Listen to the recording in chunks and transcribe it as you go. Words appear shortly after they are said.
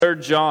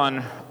3rd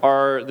John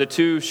are the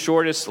two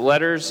shortest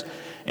letters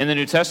in the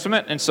New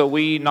Testament. And so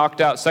we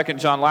knocked out 2nd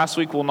John last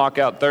week. We'll knock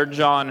out 3rd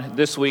John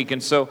this week.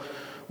 And so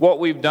what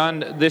we've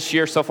done this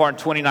year so far in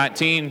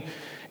 2019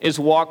 is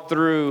walk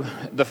through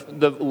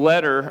the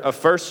letter of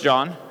 1st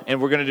John.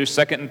 And we're going to do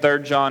 2nd and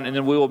 3rd John. And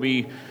then we will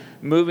be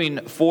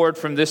moving forward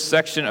from this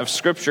section of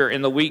Scripture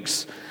in the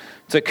weeks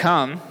to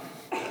come.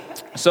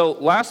 So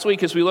last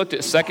week as we looked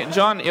at 2nd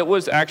John, it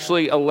was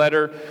actually a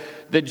letter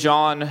that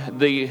John,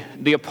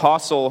 the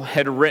apostle,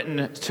 had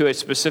written to a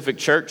specific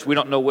church. We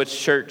don't know which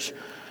church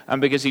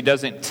because he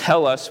doesn't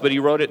tell us, but he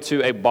wrote it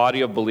to a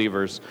body of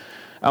believers.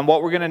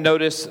 What we're going to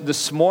notice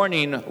this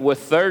morning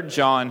with 3rd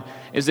John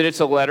is that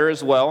it's a letter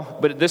as well,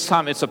 but this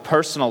time it's a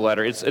personal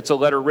letter. It's a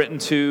letter written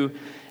to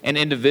an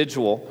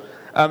individual.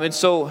 And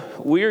so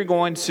we're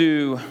going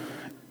to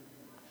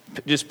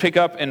just pick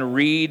up and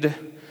read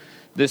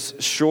this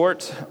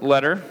short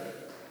letter.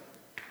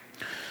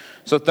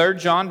 So 3rd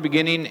John,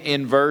 beginning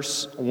in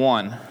verse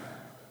 1.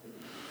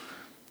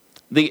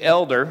 The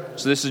elder,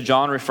 so this is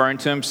John referring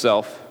to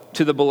himself,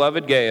 to the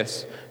beloved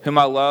Gaius, whom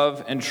I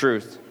love in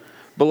truth.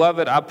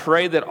 Beloved, I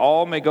pray that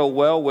all may go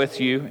well with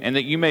you, and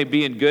that you may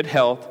be in good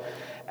health,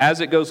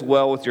 as it goes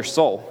well with your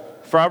soul.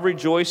 For I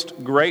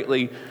rejoiced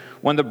greatly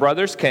when the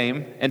brothers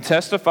came and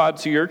testified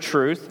to your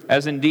truth,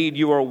 as indeed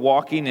you are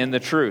walking in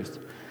the truth.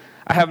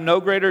 I have no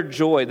greater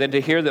joy than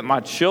to hear that my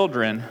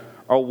children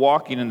are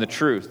walking in the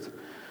truth.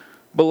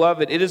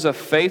 Beloved, it is a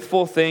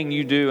faithful thing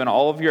you do in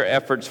all of your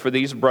efforts for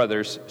these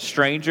brothers,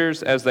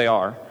 strangers as they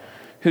are,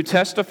 who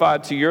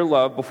testified to your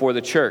love before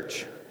the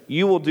church.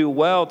 You will do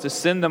well to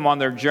send them on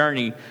their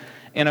journey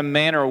in a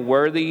manner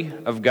worthy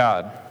of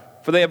God.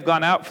 For they have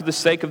gone out for the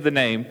sake of the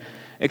name,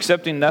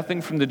 accepting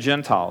nothing from the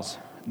Gentiles.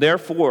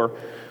 Therefore,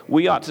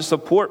 we ought to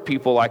support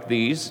people like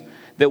these,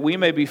 that we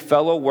may be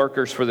fellow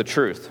workers for the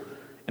truth.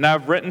 And I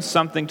have written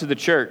something to the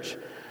church,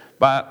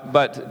 but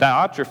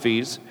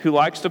Diotrephes, who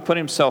likes to put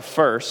himself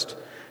first,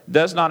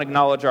 does not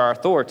acknowledge our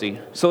authority.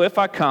 So if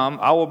I come,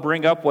 I will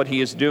bring up what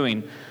he is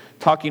doing,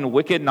 talking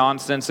wicked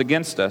nonsense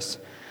against us.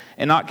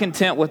 And not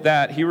content with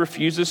that, he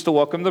refuses to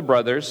welcome the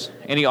brothers,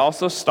 and he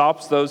also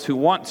stops those who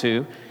want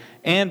to,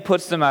 and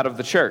puts them out of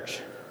the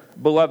church.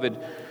 Beloved,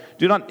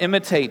 do not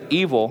imitate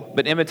evil,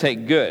 but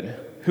imitate good.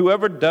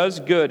 Whoever does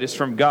good is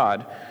from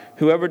God.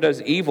 Whoever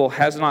does evil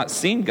has not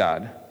seen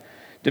God.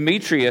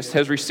 Demetrius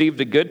has received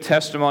a good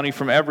testimony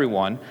from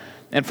everyone,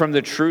 and from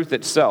the truth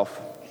itself.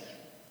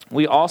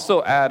 We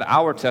also add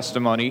our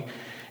testimony,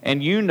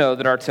 and you know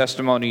that our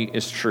testimony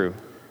is true.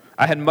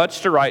 I had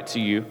much to write to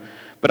you,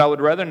 but I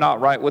would rather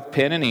not write with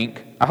pen and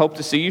ink. I hope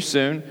to see you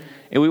soon,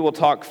 and we will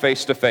talk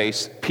face to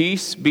face.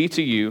 Peace be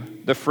to you.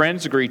 The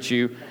friends greet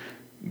you.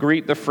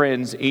 Greet the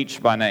friends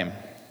each by name.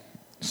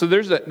 So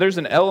there's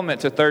an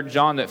element to 3rd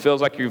John that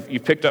feels like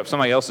you've picked up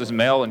somebody else's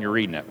mail and you're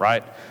reading it,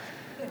 right?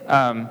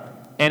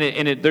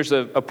 There's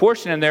a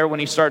portion in there when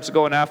he starts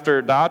going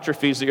after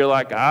Diotrephes that you're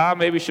like,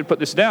 maybe you should put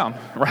this down,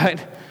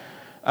 right?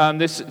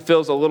 This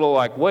feels a little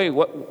like, wait,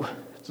 what?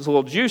 It's a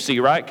little juicy,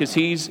 right? Because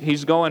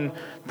he's going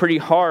pretty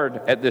hard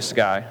at this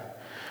guy.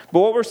 But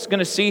what we're going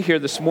to see here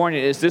this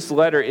morning is this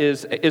letter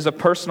is a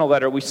personal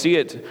letter. We see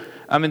it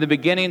in the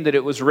beginning that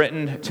it was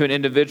written to an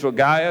individual,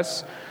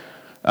 Gaius,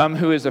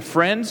 who is a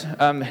friend.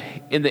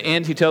 In the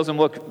end, he tells him,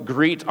 look,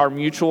 greet our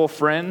mutual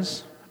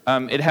friends.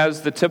 It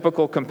has the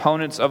typical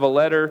components of a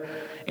letter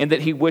in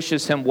that he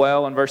wishes him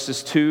well in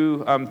verses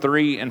 2,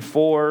 3, and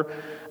 4.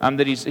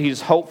 That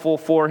he's hopeful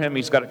for him.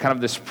 He's got kind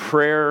of this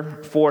prayer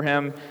for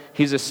him.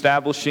 He's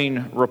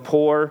establishing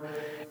rapport.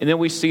 And then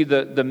we see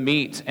the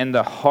meat and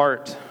the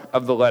heart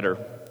of the letter.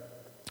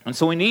 And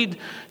so we need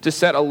to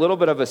set a little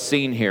bit of a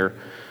scene here.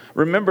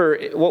 Remember,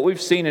 what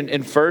we've seen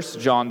in 1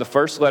 John, the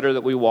first letter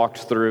that we walked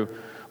through,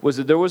 was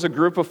that there was a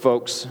group of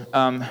folks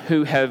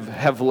who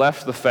have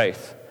left the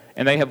faith.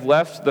 And they have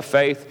left the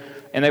faith,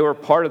 and they were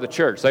part of the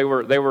church. They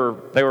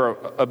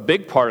were a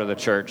big part of the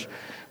church.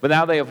 But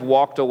now they have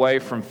walked away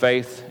from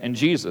faith in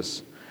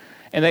Jesus.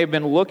 And they've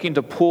been looking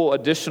to pull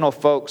additional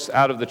folks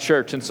out of the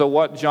church. And so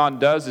what John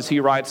does is he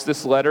writes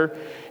this letter,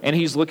 and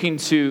he's looking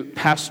to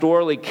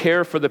pastorally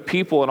care for the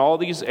people in all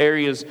these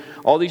areas,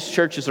 all these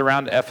churches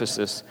around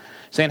Ephesus,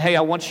 saying, hey,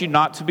 I want you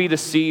not to be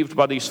deceived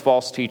by these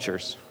false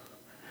teachers.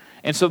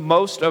 And so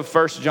most of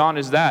 1 John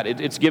is that.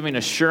 It's giving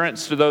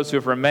assurance to those who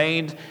have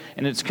remained,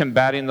 and it's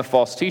combating the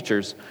false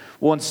teachers.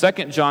 Well, in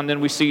 2 John,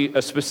 then we see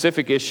a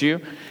specific issue.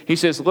 He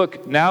says,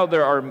 look, now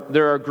there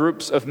are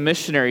groups of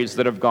missionaries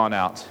that have gone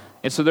out.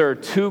 And so there are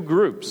two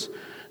groups.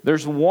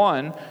 There's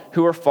one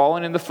who are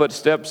following in the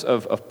footsteps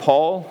of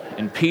Paul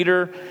and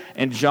Peter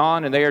and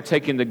John, and they are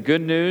taking the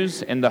good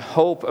news and the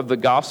hope of the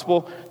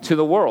gospel to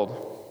the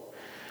world.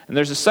 And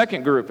there's a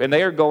second group, and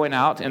they are going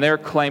out, and they're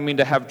claiming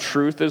to have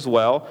truth as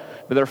well,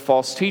 but they're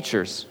false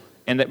teachers.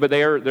 But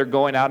they're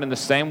going out in the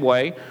same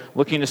way,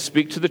 looking to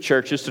speak to the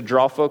churches, to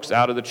draw folks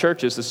out of the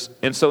churches.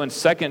 And so in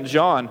 2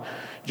 John,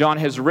 John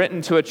has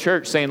written to a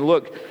church saying,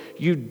 look,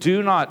 you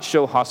do not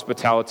show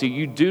hospitality.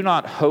 You do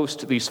not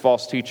host these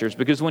false teachers,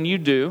 because when you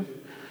do,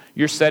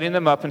 you're setting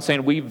them up and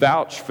saying, we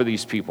vouch for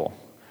these people.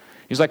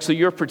 He's like, so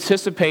you're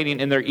participating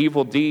in their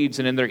evil deeds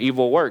and in their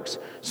evil works.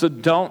 So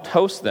don't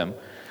host them.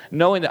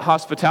 Knowing that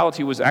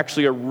hospitality was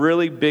actually a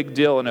really big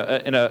deal and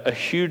a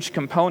huge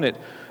component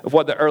of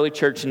what the early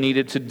church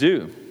needed to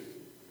do.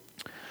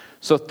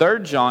 So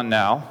 3 John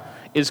now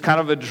is kind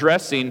of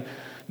addressing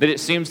that it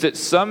seems that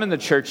some in the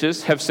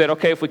churches have said,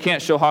 okay, if we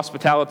can't show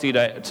hospitality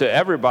to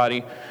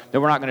everybody,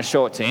 then we're not going to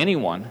show it to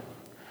anyone.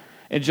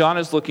 And John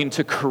is looking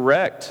to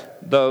correct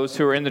those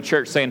who are in the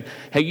church, saying,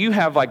 hey, you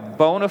have like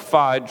bona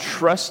fide,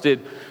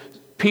 trusted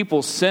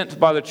people sent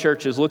by the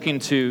churches looking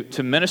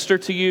to minister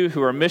to you,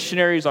 who are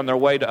missionaries on their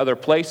way to other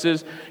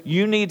places.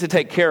 You need to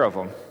take care of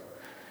them.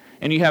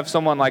 And you have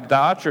someone like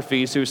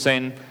Diotrephes who's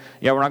saying,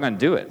 yeah, we're not going to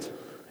do it.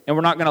 And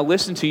we're not going to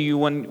listen to you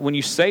when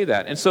you say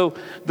that. And so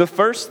the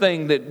first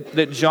thing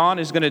that John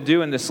is going to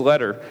do in this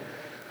letter,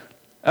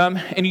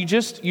 and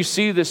you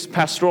see this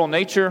pastoral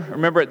nature.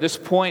 Remember, at this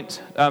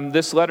point,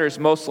 this letter is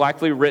most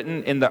likely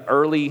written in the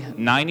early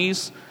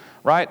 90s,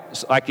 right?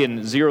 Like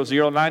in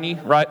 0090,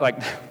 right?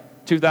 Like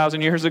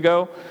 2,000 years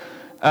ago.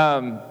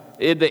 At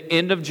the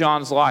end of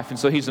John's life. And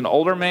so he's an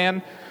older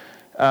man.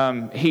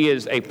 He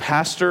is a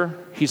pastor.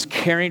 He's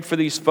caring for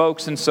these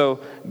folks. And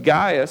so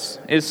Gaius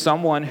is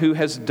someone who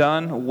has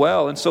done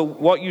well. And so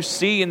what you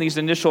see in these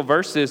initial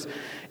verses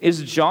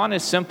is John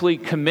is simply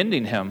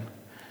commending him.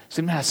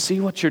 Saying, man, I see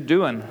what you're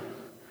doing.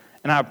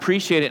 And I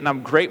appreciate it. And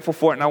I'm grateful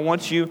for it. And I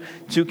want you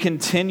to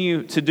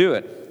continue to do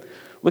it.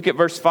 Look at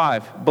verse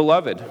 5.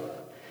 Beloved,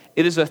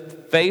 it is a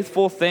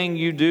faithful thing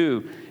you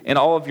do in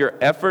all of your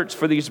efforts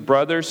for these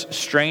brothers,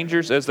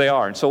 strangers as they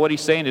are. And so what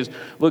he's saying is,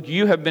 look,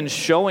 you have been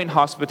showing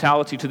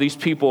hospitality to these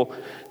people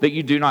that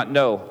you do not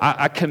know.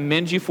 I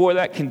commend you for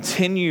that.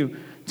 Continue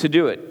to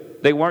do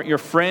it. They weren't your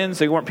friends.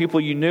 They weren't people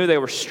you knew. They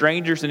were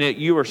strangers, and yet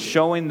you are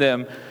showing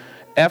them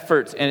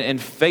effort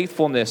and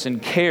faithfulness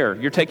and care.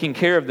 You're taking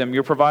care of them.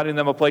 You're providing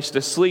them a place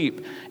to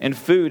sleep and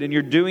food, and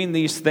you're doing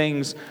these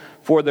things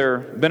for their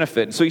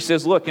benefit. And so he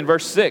says, look, in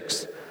verse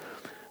 6,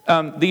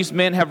 these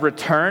men have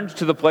returned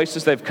to the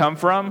places they've come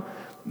from.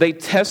 They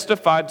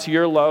testified to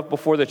your love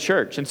before the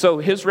church. And so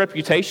his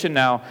reputation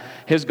now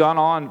has gone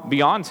on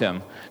beyond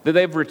him. That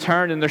they've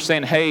returned and they're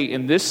saying, hey,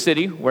 in this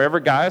city, wherever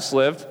Gaius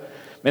lived,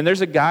 man,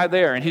 there's a guy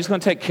there and he's going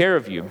to take care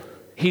of you.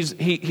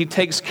 He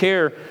takes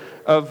care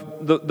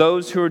of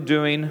those who are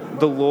doing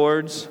the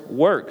Lord's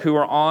work, who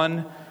are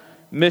on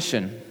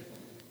mission.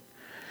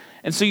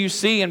 And so you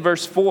see in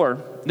verse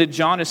 4 that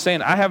John is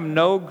saying, I have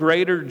no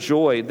greater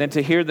joy than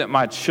to hear that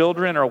my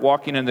children are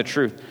walking in the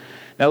truth.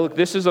 Now look,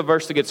 this is a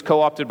verse that gets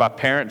co-opted by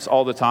parents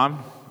all the time,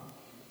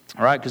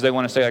 all right? Because they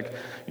want to say, like,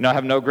 I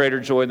have no greater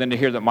joy than to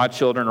hear that my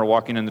children are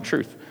walking in the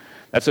truth.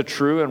 That's a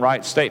true and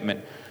right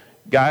statement.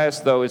 Gaius,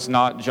 though, is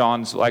not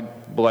John's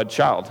blood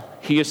child.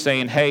 He is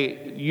saying,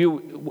 hey,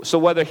 so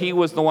whether he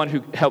was the one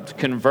who helped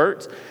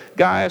convert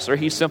Gaius, or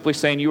he's simply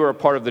saying you are a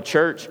part of the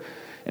church,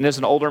 and as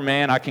an older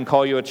man, I can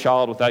call you a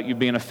child without you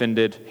being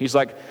offended. He's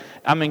like,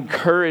 I'm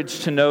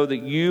encouraged to know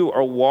that you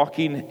are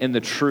walking in the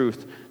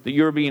truth, that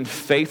you are being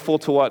faithful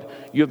to what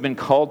you have been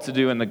called to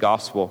do in the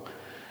gospel.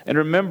 And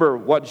remember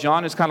what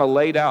John has kind of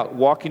laid out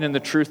walking in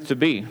the truth to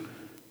be.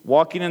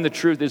 Walking in the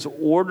truth is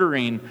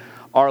ordering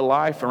our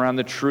life around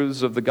the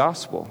truths of the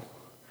gospel.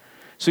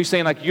 So he's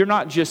saying, you're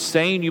not just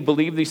saying you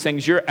believe these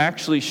things, you're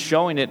actually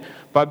showing it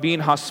by being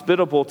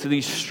hospitable to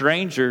these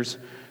strangers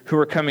who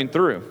are coming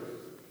through.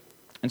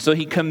 And so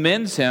he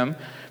commends him,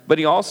 but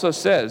he also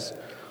says,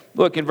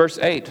 look, in verse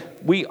 8,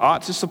 we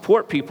ought to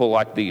support people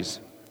like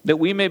these, that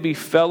we may be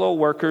fellow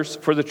workers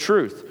for the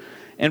truth.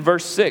 In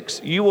verse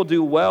 6, you will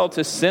do well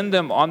to send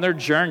them on their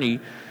journey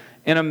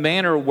in a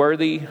manner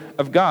worthy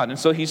of God. And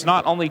so he's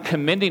not only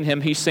commending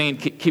him, he's saying,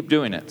 keep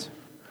doing it.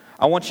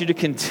 I want you to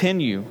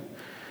continue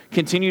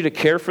to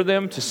care for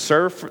them, to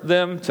serve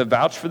them, to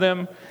vouch for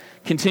them,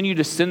 continue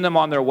to send them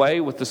on their way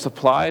with the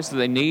supplies that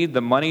they need, the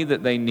money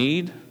that they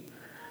need.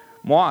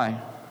 Why?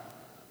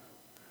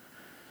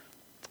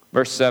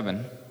 Verse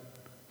 7,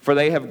 for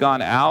they have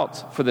gone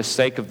out for the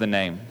sake of the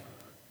name.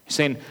 He's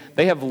saying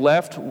they have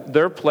left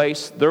their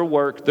place, their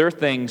work, their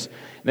things, and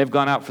they've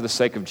gone out for the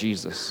sake of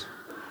Jesus.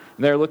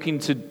 And they're looking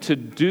to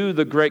do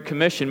the Great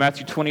Commission,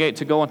 Matthew 28,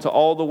 to go into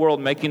all the world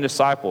making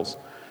disciples,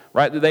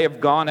 right? That they have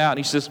gone out. And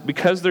he says,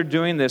 because they're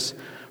doing this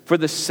for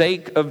the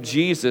sake of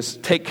Jesus,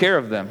 take care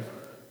of them.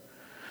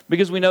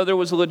 Because we know there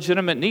was a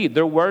legitimate need.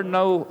 There were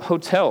no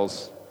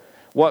hotels.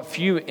 What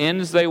few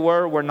inns they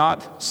were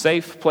not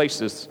safe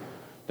places.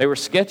 They were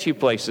sketchy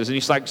places. And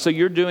he's like, so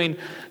you're doing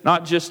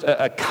not just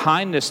a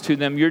kindness to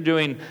them, you're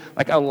doing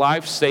a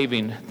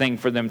life-saving thing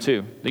for them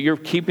too. That you're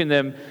keeping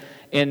them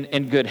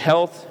in good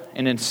health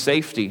and in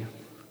safety.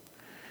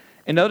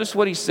 And notice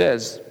what he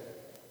says.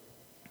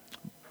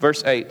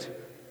 Verse 8.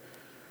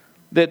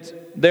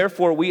 That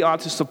therefore we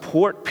ought to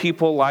support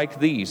people like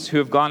these who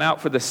have gone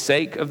out for the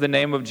sake of the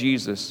name of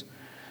Jesus.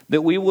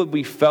 That we will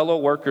be fellow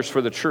workers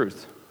for the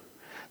truth.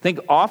 I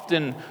think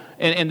often,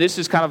 and this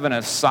is kind of an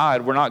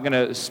aside, we're not going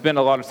to spend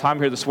a lot of time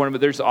here this morning,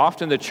 but there's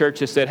often the church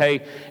has said,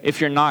 hey,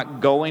 if you're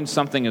not going,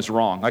 something is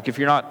wrong. If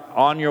you're not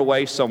on your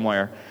way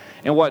somewhere.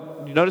 And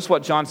notice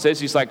what John says.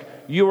 He's like,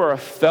 you are a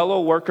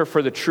fellow worker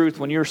for the truth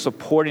when you're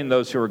supporting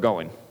those who are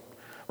going.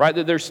 Right?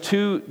 That there's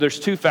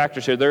two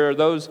factors here. There are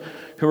those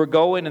who are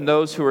going and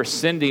those who are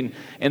sending,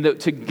 and that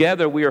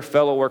together we are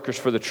fellow workers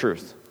for the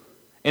truth.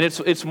 And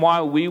it's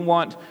why we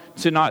want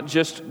to not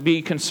just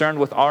be concerned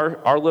with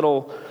our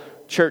little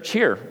church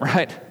here,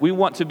 right? We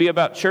want to be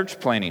about church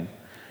planting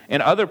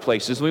in other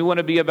places. We want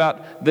to be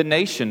about the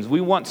nations.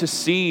 We want to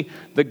see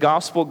the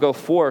gospel go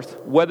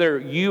forth, whether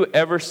you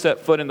ever set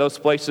foot in those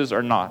places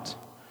or not.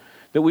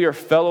 That we are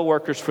fellow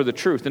workers for the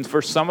truth. And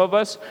for some of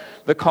us,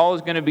 the call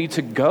is going to be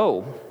to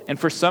go. And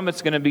for some,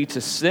 it's going to be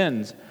to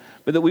send.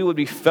 But that we would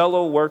be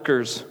fellow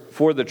workers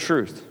for the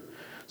truth.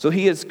 So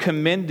he is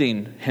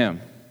commending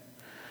him.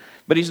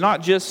 But he's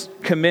not just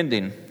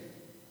commending.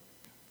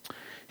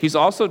 He's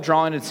also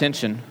drawing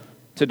attention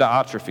to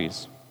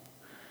Diotrephes.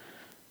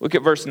 Look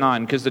at verse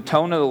 9, because the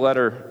tone of the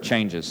letter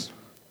changes.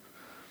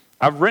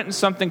 I've written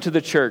something to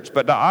the church,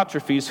 but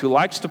Diotrephes, who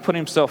likes to put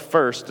himself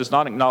first, does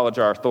not acknowledge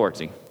our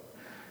authority.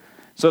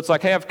 So it's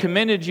like, hey, I've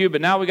commended you,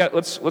 but now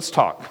let's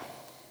talk.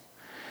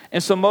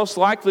 And so most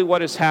likely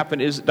what has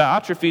happened is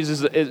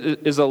Diotrephes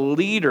is a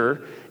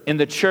leader in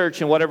the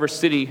church in whatever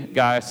city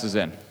Gaius is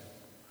in.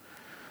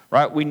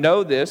 Right? We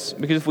know this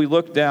because if we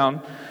look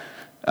down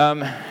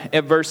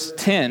at verse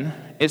 10,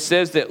 it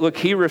says that, look,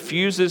 he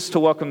refuses to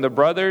welcome the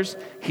brothers,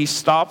 he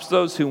stops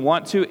those who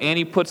want to, and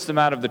he puts them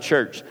out of the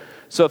church.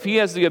 So if he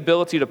has the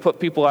ability to put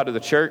people out of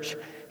the church,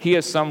 he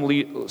has some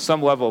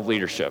level of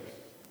leadership.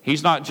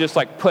 He's not just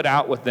like put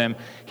out with them,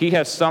 he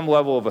has some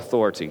level of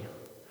authority.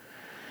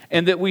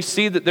 And that we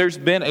see that there's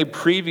been a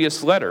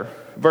previous letter.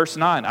 Verse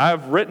 9, I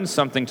have written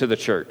something to the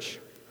church.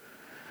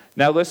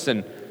 Now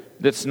listen,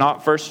 that's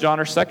not 1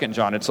 John or 2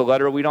 John. It's a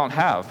letter we don't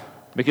have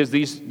because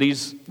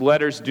these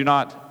letters do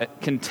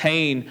not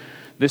contain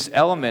this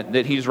element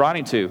that he's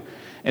writing to.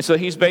 And so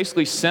he's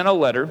basically sent a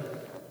letter.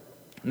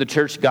 The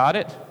church got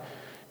it.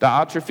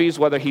 Diotrephes,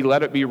 whether he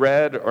let it be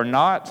read or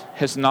not,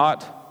 has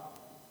not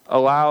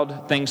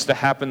allowed things to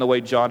happen the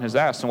way John has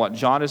asked. And what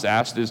John has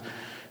asked is,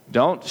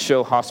 don't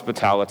show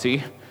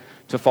hospitality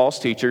to false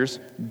teachers.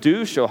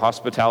 Do show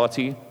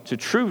hospitality to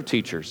true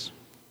teachers.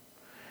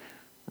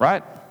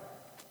 Right?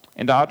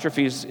 And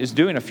Diotrephes is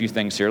doing a few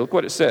things here. Look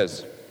what it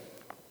says.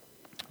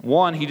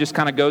 One, he just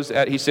kind of goes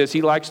at, he says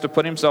he likes to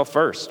put himself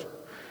first.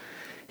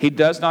 He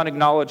does not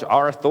acknowledge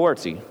our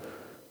authority.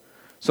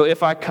 So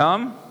if I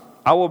come,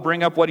 I will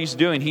bring up what he's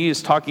doing. He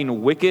is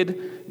talking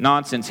wicked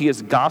nonsense. He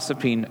is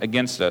gossiping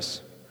against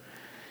us.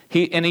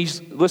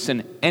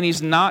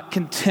 He's not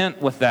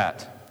content with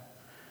that.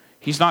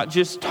 He's not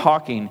just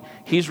talking.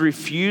 He's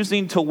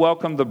refusing to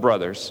welcome the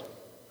brothers.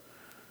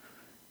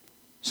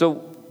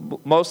 So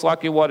most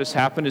likely what has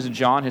happened is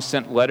John has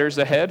sent letters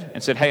ahead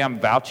and said, hey, I'm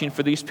vouching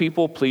for these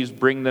people. Please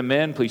bring them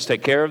in. Please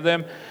take care of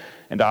them.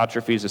 And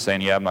Diotrephes is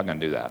saying, yeah, I'm not going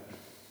to do that.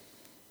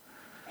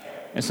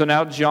 And so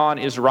now John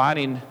is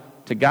writing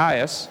to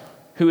Gaius,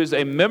 who is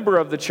a member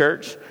of the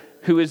church,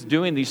 who is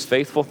doing these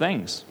faithful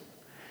things.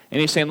 And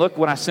he's saying, look,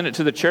 when I send it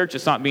to the church,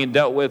 it's not being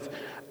dealt with.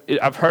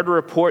 I've heard a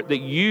report that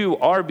you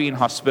are being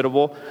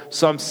hospitable,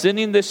 so I'm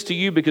sending this to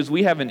you because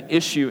we have an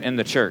issue in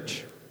the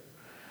church.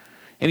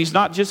 And he's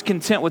not just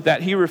content with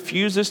that. He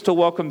refuses to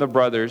welcome the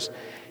brothers.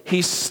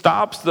 He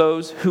stops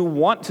those who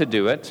want to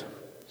do it.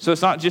 So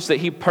it's not just that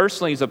he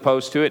personally is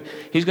opposed to it.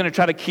 He's going to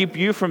try to keep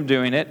you from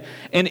doing it.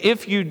 And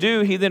if you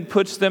do, he then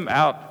puts them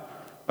out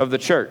of the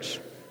church.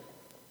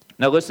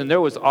 Now listen,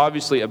 there was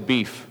obviously a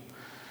beef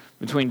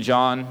between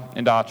John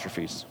and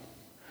Diotrephes.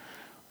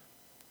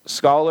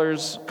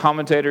 Scholars,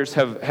 commentators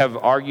have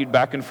argued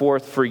back and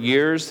forth for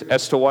years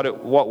as to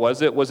what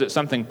was it. Was it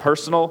something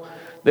personal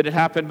that had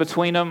happened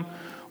between them?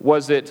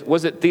 Was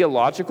it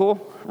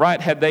theological,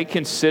 right? Had they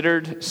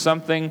considered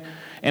something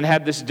and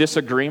had this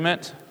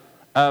disagreement?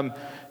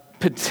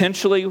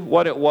 Potentially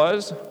what it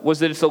was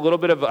that it's a little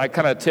bit of a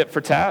kind of tit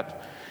for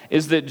tat,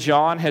 is that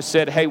John has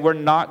said, hey, we're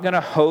not going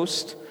to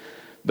host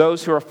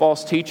those who are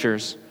false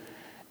teachers,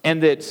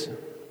 and that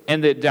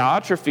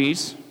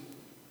Diotrephes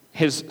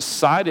has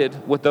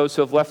sided with those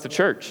who have left the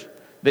church,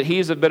 that he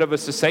is a bit of a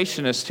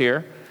cessationist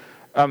here.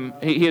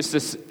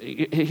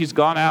 He's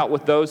gone out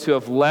with those who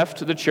have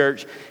left the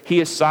church. He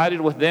has sided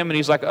with them, and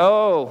he's like,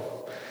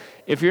 oh,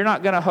 if you're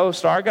not going to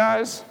host our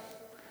guys,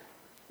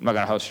 I'm not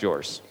going to host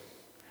yours.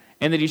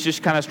 And that he's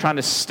just kind of trying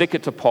to stick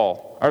it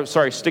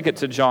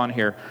to John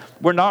here.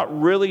 We're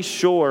not really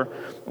sure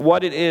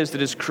what it is that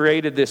has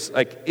created this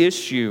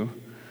issue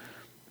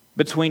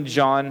between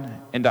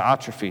John and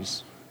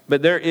Diotrephes.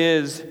 But there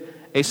is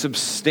a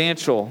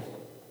substantial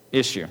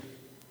issue.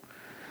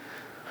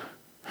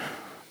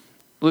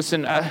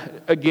 Listen,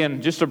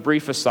 again, just a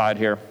brief aside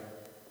here.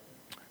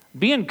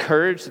 Be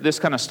encouraged that this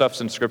kind of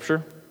stuff's in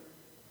Scripture,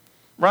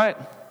 right?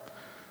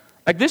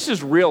 This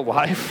is real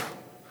life.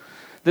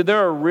 That there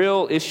are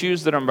real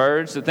issues that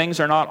emerge, that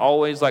things are not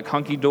always like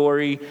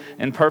hunky-dory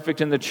and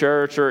perfect in the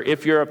church, or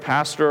if you're a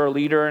pastor or a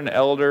leader or an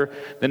elder,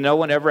 then no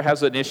one ever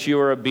has an issue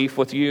or a beef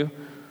with you,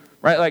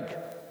 right?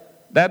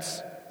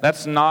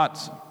 That's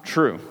not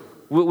true.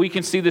 We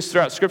can see this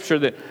throughout Scripture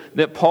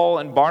that Paul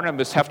and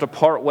Barnabas have to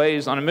part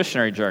ways on a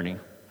missionary journey.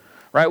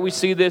 Right? We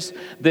see this,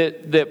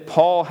 that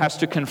Paul has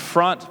to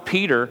confront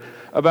Peter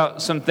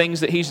about some things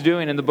that he's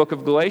doing in the book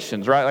of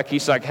Galatians, right? Like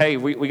he's like, hey,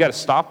 we got to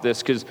stop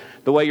this because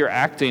the way you're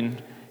acting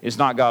is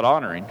not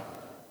God-honoring.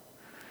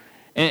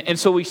 And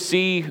so we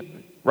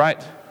see,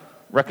 right,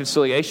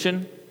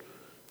 reconciliation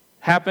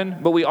happen,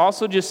 but we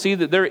also just see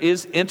that there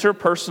is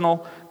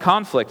interpersonal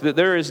conflict, that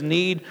there is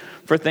need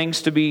for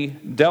things to be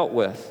dealt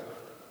with.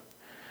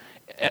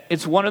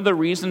 It's one of the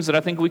reasons that I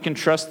think we can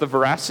trust the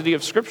veracity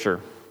of Scripture.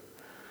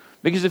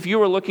 Because if you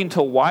were looking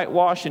to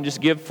whitewash and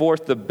just give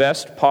forth the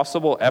best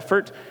possible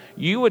effort,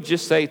 you would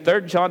just say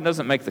 3 John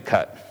doesn't make the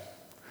cut.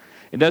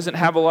 It doesn't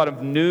have a lot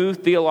of new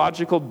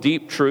theological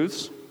deep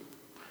truths.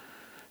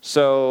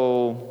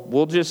 So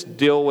we'll just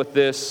deal with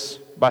this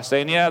by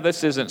saying, yeah,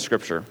 this isn't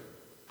Scripture.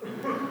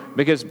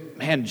 Because,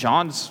 man,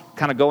 John's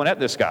kind of going at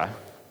this guy.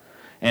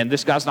 And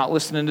this guy's not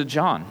listening to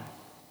John.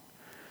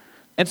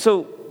 And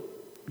so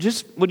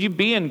just would you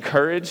be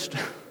encouraged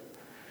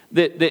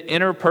that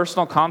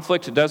interpersonal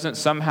conflict doesn't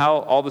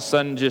somehow all of a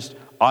sudden just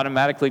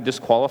automatically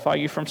disqualify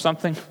you from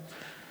something?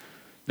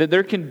 That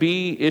there can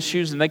be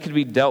issues and they can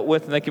be dealt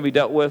with, and they can be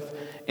dealt with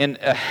in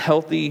a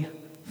healthy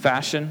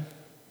fashion.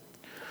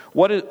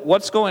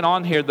 What's going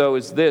on here, though,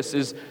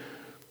 is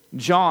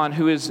John,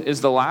 who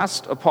is the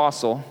last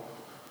apostle.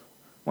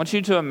 I want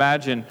you to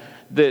imagine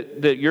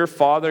that your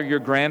father, your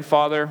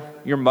grandfather,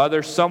 your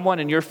mother, someone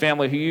in your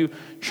family who you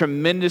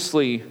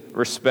tremendously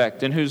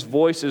respect and whose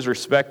voice is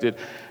respected,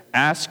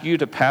 ask you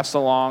to pass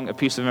along a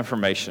piece of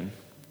information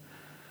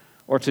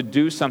or to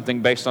do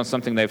something based on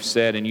something they've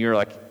said, and you're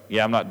like,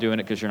 yeah, I'm not doing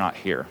it because you're not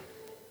here.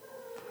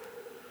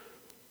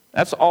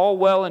 That's all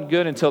well and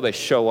good until they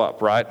show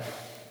up, right?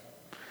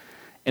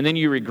 And then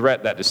you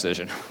regret that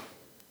decision.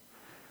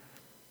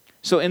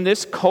 So in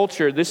this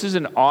culture, this is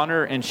an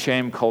honor and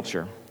shame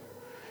culture.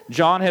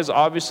 John has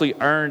obviously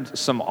earned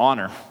some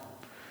honor.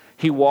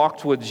 He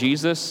walked with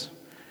Jesus.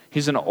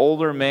 He's an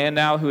older man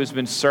now who has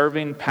been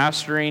serving,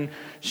 pastoring,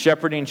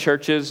 shepherding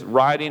churches,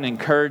 writing,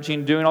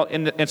 encouraging, doing all.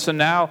 And so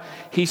now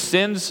he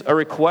sends a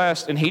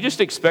request, and he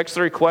just expects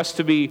the request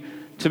to be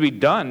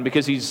done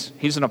because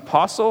he's an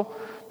apostle,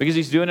 because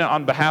he's doing it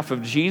on behalf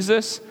of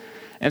Jesus.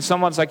 And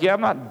someone's like, yeah,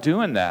 I'm not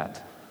doing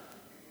that.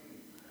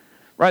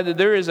 Right?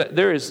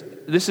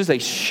 This is a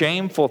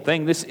shameful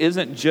thing. This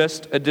isn't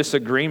just a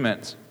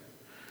disagreement.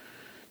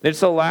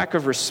 It's a lack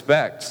of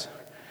respect.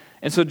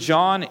 And so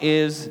John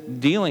is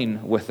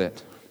dealing with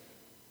it.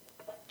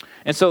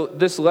 And so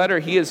this letter,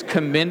 he is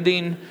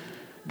commending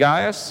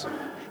Gaius.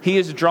 He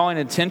is drawing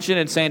attention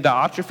and saying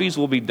Diotrephes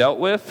will be dealt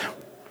with.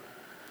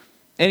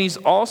 And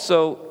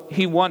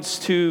he wants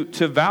to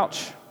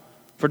vouch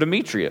for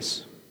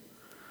Demetrius.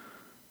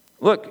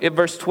 Look at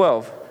verse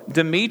 12.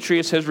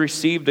 Demetrius has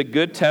received a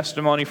good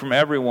testimony from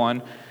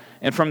everyone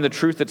and from the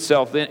truth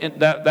itself.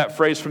 And that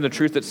phrase, from the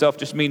truth itself,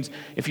 just means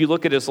if you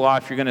look at his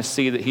life, you're going to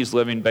see that he's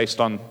living based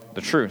on the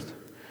truth.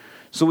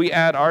 So we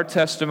add our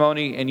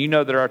testimony, and you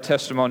know that our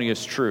testimony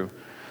is true.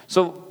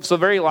 So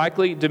very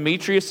likely,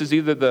 Demetrius is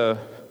either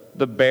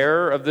the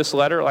bearer of this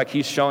letter, like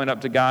he's showing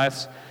up to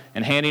Gaius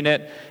and handing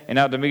it, and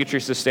now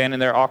Demetrius is standing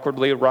there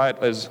awkwardly, right,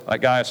 as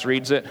like Gaius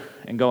reads it,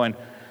 and going,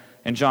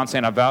 and John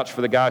saying, I vouch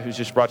for the guy who's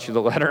just brought you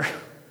the letter,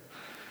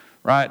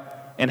 right?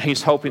 And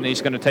he's hoping that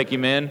he's going to take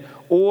him in.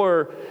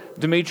 Or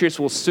Demetrius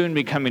will soon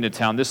be coming to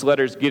town. This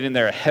letter is getting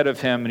there ahead of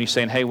him, and he's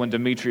saying, hey, when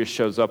Demetrius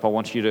shows up, I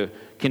want you to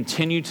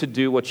continue to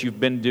do what you've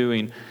been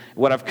doing,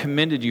 what I've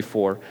commended you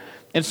for.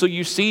 And so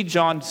you see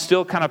John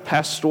still kind of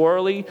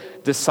pastorally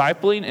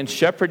discipling and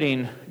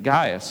shepherding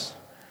Gaius,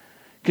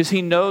 because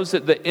he knows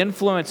that the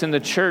influence in the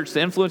church,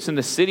 the influence in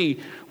the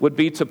city would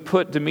be to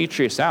put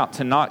Demetrius out,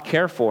 to not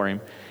care for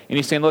him. And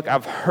he's saying, look,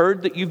 I've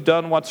heard that you've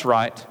done what's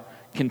right.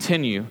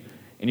 Continue.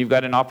 And you've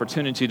got an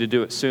opportunity to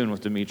do it soon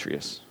with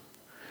Demetrius.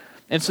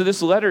 And so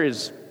this letter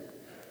is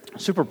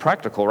super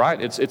practical,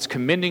 right? It's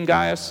commending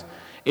Gaius.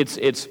 It's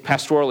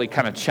pastorally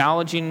kind of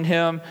challenging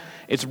him.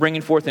 It's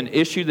bringing forth an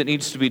issue that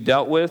needs to be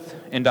dealt with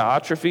in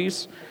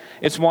Diotrephes.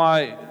 It's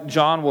why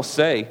John will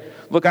say,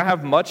 look, I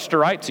have much to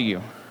write to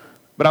you,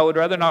 but I would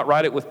rather not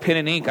write it with pen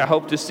and ink. I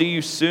hope to see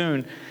you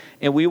soon,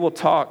 and we will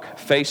talk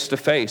face to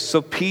face.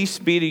 So peace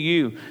be to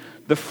you.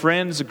 The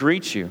friends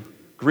greet you.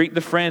 Greet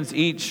the friends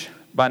each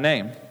by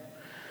name.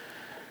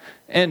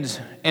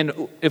 And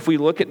if we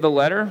look at the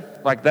letter,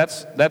 like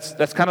that's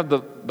kind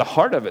of the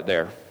heart of it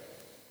there.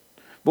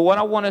 But what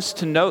I want us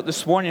to note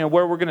this morning, and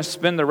where we're going to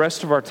spend the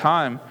rest of our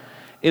time,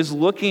 is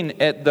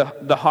looking at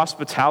the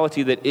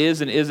hospitality that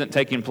is and isn't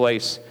taking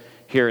place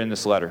here in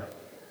this letter.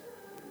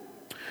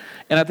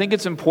 And I think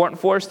it's important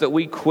for us that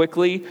we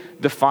quickly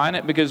define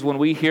it, because when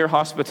we hear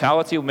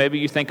hospitality, maybe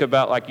you think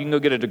about, like, you can go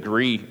get a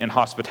degree in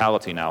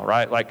hospitality now,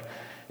 right? Like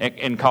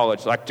in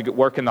college, like to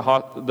work in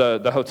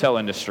the hotel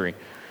industry.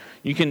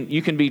 You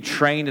can be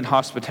trained in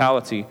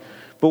hospitality.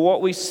 But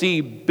what we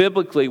see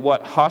biblically,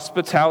 what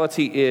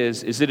hospitality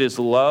is it is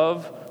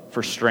love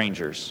for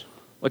strangers.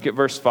 Look at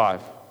verse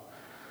 5.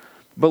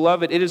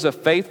 Beloved, it is a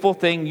faithful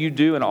thing you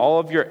do in all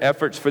of your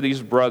efforts for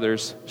these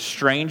brothers,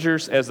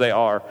 strangers as they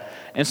are.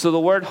 And so the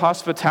word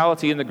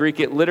hospitality in the Greek,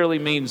 it literally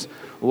means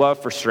love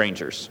for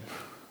strangers.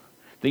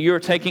 That you are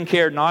taking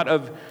care not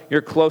of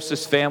your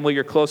closest family,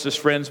 your closest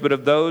friends, but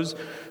of those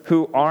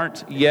who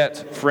aren't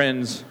yet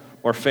friends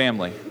or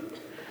family.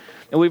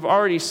 And we've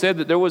already said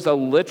that there was a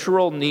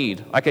literal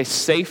need, like a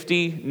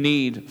safety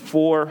need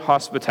for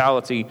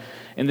hospitality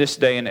in this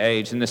day and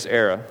age, in this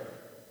era.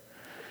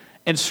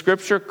 And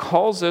Scripture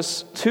calls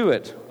us to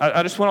it.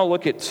 I just want to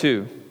look at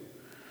two.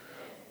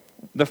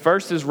 The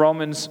first is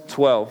Romans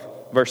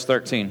 12, verse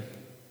 13.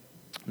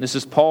 This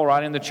is Paul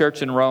writing to the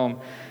church in Rome,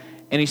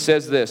 and he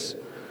says this.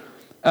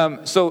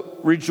 So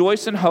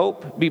rejoice in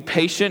hope, be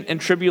patient in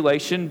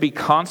tribulation, be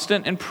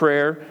constant in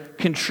prayer,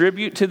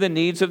 contribute to the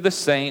needs of the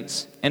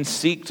saints, and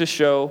seek to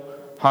show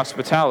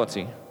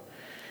hospitality.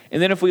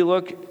 And then if we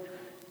look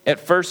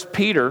at 1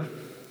 Peter,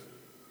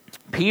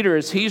 Peter,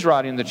 as he's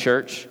writing the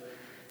church,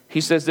 he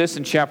says this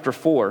in chapter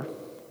 4,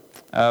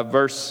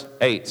 verse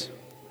 8.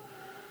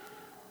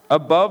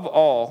 Above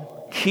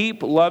all,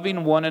 keep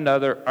loving one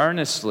another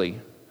earnestly.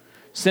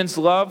 Since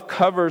love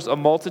covers a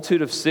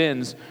multitude of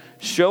sins,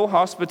 show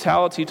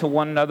hospitality to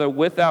one another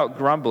without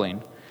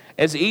grumbling.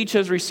 As each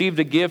has received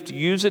a gift,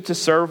 use it to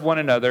serve one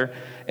another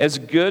as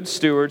good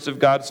stewards of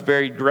God's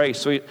varied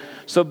grace.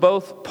 So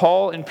both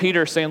Paul and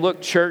Peter are saying,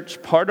 look,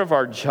 church, part of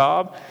our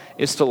job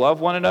is to love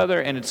one another,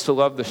 and it's to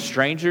love the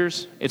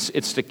strangers.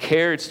 It's to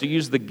care. It's to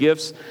use the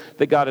gifts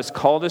that God has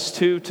called us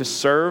to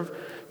serve,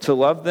 to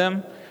love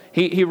them.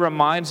 He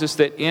reminds us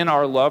that in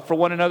our love for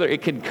one another,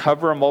 it can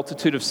cover a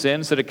multitude of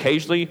sins, that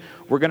occasionally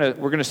we're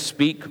gonna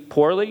speak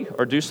poorly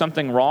or do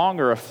something wrong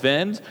or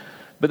offend,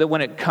 but that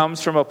when it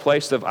comes from a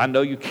place of, I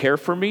know you care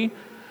for me,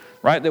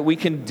 right, that we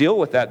can deal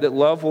with that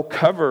love will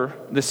cover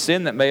the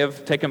sin that may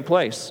have taken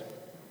place.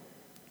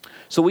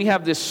 So we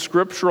have this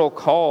scriptural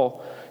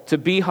call to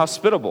be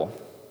hospitable.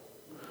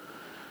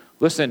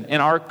 Listen,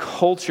 in our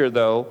culture,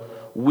 though,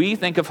 we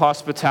think of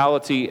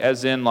hospitality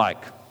as in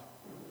like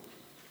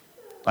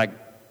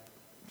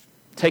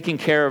taking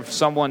care of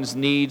someone's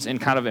needs and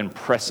kind of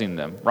impressing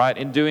them, right?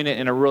 And doing it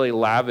in a really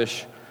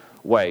lavish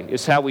way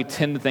is how we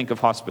tend to think of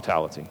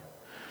hospitality.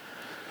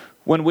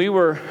 When we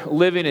were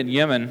living in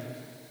Yemen,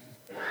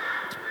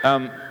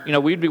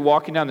 we'd be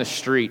walking down the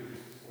street,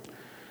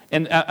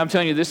 and I'm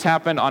telling you, this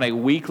happened on a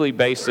weekly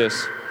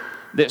basis,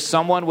 that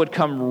someone would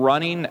come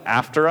running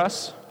after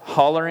us,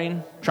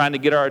 hollering, trying to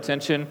get our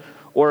attention,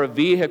 or a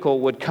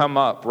vehicle would come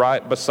up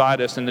right beside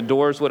us, and the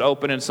doors would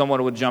open and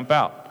someone would jump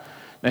out.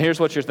 Now here's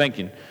what you're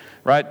thinking,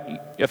 right?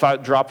 If I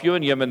drop you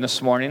in Yemen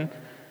this morning,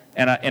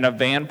 and a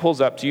van pulls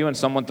up to you and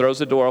someone throws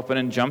the door open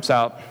and jumps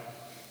out,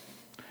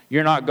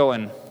 you're not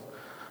going,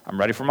 I'm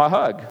ready for my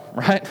hug,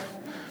 right?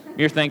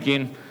 You're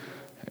thinking,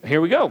 here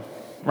we go,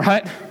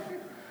 right?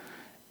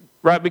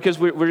 Right, because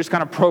we're just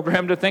kind of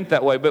programmed to think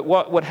that way. But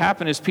what would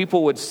happen is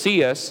people would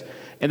see us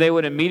and they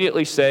would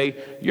immediately say,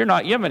 you're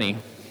not Yemeni,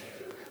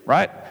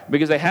 right?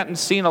 Because they hadn't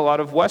seen a lot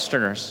of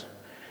Westerners.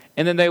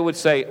 And then they would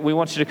say, we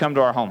want you to come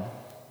to our home.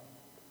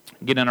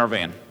 Get in our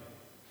van.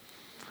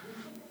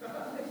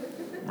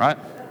 Right?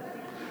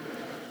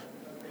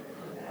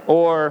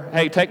 Or,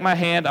 hey, take my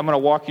hand, I'm going to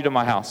walk you to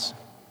my house.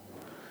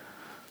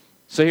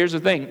 So here's the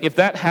thing. If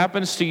that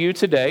happens to you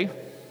today,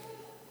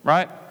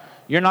 right,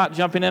 you're not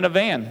jumping in a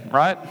van,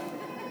 right?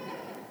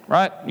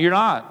 Right? You're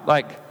not.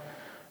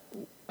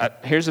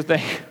 Here's the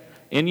thing.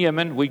 In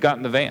Yemen, we got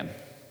in the van.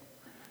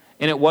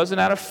 And it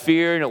wasn't out of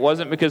fear, and it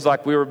wasn't because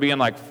we were being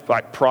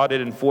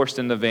prodded and forced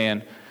in the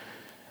van.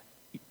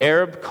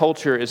 Arab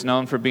culture is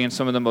known for being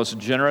some of the most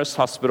generous,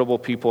 hospitable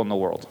people in the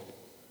world.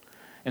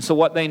 And so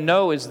what they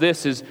know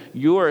is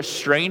you are a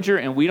stranger,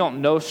 and we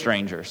don't know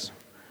strangers.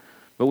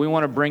 But we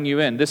want to bring you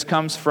in. This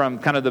comes from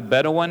kind of the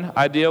Bedouin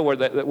idea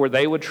where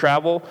they would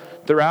travel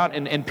throughout,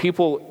 and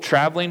people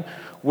traveling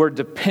were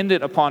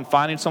dependent upon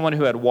finding someone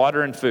who had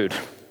water and food.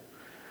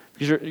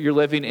 Because you're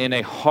living in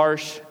a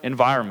harsh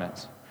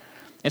environment.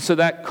 And so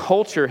that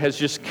culture has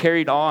just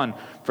carried on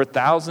for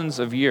thousands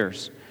of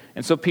years.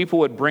 And so people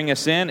would bring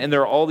us in, and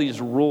there are all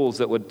these rules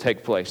that would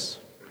take place.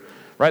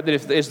 Right?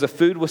 That as the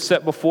food was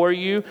set before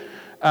you,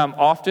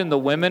 often the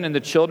women and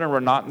the children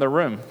were not in the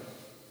room.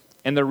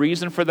 And the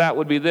reason for that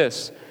would be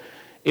this.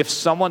 If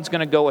someone's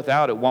going to go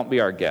without, it won't be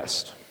our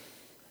guest.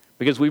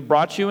 Because we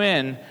brought you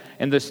in,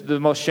 and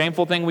the most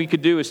shameful thing we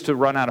could do is to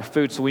run out of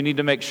food. So we need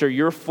to make sure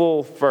you're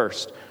full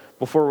first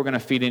before we're going to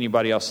feed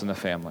anybody else in the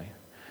family.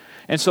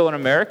 And so in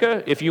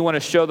America, if you want to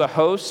show the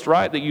host,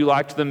 right, that you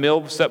liked the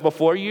meal set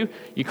before you,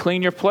 you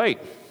clean your plate.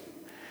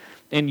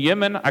 In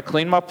Yemen, I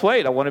cleaned my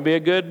plate. I want to be a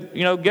good,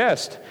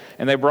 guest.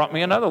 And they brought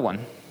me another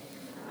one.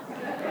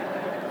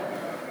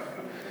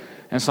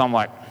 And so I'm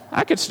like,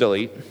 I could still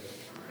eat.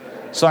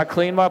 So I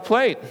cleaned my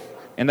plate,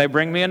 and they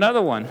bring me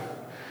another one.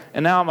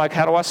 And now I'm like,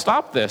 how do I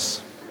stop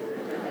this?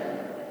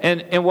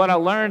 And what I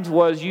learned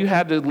was you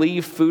had to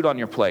leave food on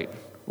your plate.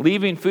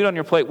 Leaving food on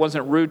your plate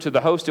wasn't rude to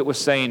the host. It was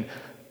saying,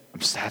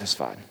 I'm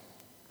satisfied.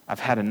 I've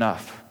had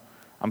enough.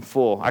 I'm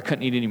full. I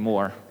couldn't eat any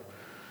more.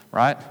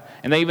 Right?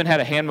 And they even had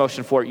a hand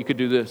motion for it. You could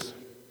do this.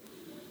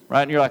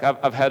 right? And you're like,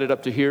 I've had it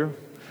up to here.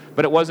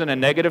 But it wasn't a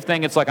negative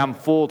thing. It's like, I'm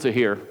full to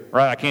here,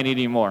 right? I can't eat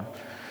anymore.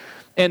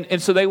 And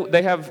so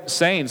they have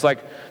sayings, like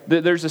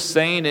there's a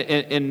saying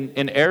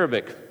in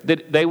Arabic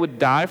that they would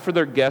die for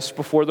their guests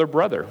before their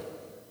brother.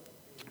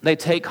 They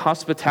take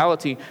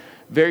hospitality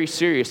very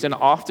serious. And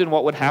often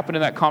what would happen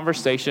in that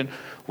conversation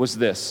was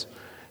this: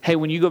 hey,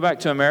 when you go back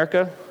to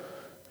America,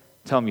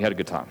 tell them you had a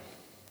good time.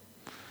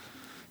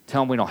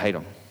 Tell them we don't hate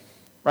them.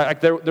 Right?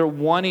 Like they're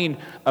wanting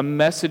a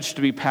message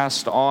to be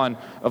passed on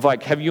of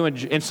like, have you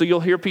enjoyed? And so you'll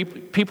hear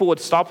people would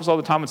stop us all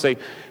the time and say,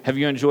 have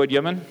you enjoyed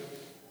Yemen?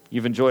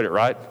 You've enjoyed it,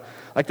 right?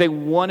 Like they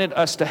wanted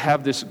us to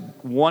have this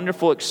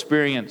wonderful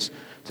experience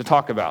to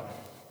talk about.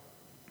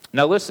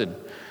 Now listen,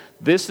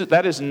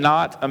 that is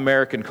not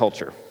American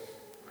culture,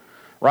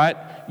 right?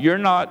 You're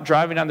not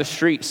driving down the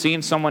street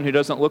seeing someone who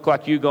doesn't look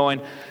like you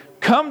going,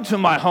 come to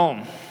my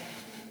home.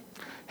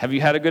 Have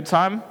you had a good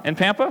time in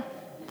Pampa?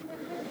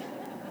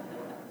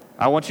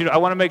 I want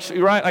to make sure,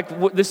 right?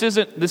 Like this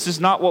is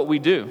not what we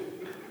do.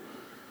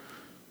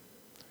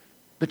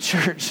 The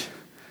church,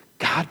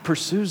 God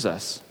pursues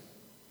us.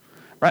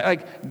 Right?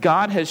 Like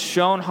God has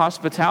shown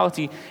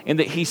hospitality in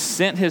that he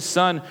sent his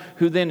son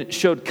who then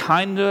showed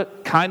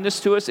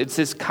kindness to us. It's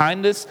his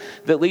kindness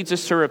that leads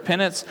us to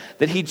repentance,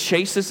 that he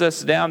chases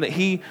us down, that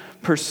he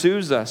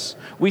pursues us.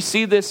 We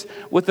see this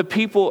with the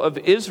people of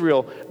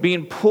Israel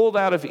being pulled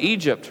out of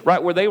Egypt,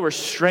 right? Where they were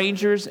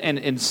strangers and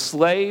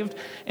enslaved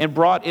and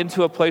brought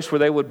into a place where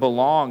they would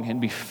belong and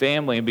be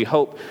family and be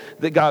hope.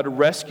 That God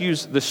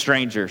rescues the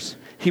strangers.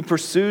 He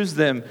pursues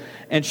them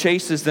and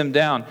chases them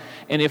down.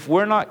 And if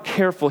we're not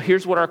careful,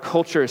 here's what our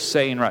culture is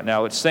saying right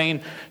now. It's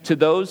saying to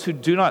those who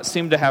do not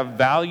seem to have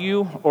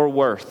value or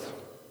worth,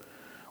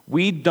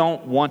 we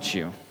don't want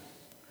you.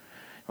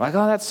 Like,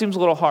 oh, that seems a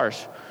little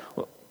harsh.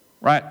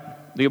 Right?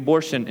 The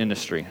abortion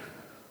industry,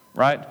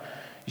 right?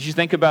 You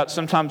think about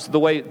sometimes the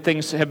way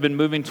things have been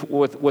moving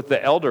with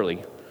the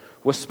elderly,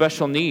 with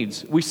special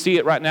needs. We see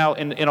it right now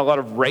in a lot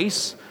of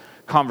race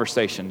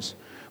conversations.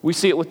 We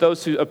see it with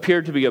those who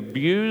appear to be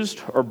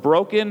abused or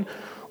broken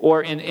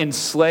or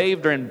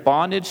enslaved or in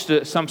bondage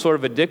to some sort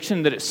of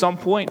addiction, that at some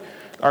point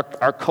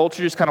our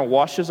culture just kind of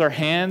washes our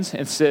hands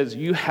and says,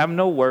 you have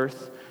no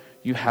worth,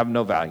 you have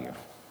no value.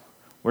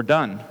 We're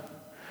done.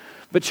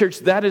 But church,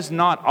 that is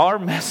not our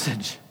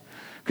message.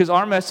 Because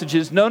our message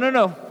is,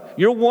 no,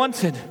 you're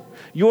wanted,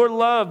 you're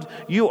loved,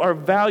 you are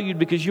valued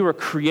because you are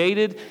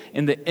created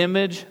in the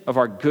image of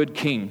our good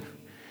King.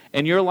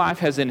 And your life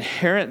has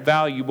inherent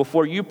value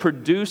before you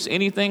produce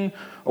anything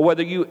or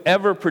whether you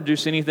ever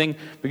produce anything,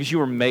 because you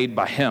were made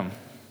by him.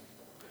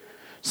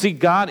 See,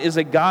 God is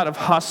a God of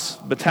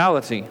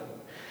hospitality.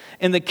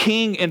 And the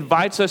King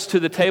invites us to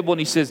the table and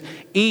he says,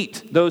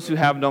 eat those who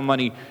have no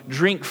money,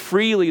 drink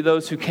freely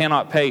those who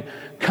cannot pay,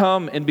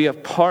 come and be a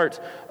part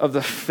of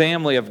the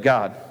family of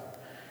God.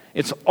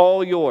 It's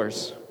all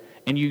yours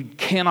and you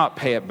cannot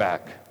pay it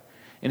back.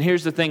 And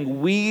here's the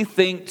thing, we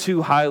think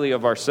too highly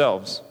of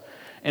ourselves.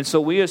 And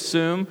so we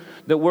assume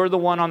that we're the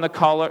one on the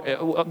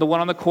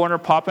corner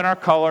popping our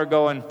collar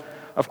going,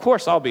 of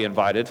course I'll be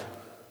invited.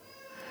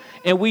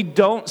 And we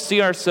don't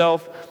see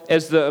ourselves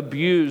as the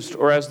abused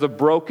or as the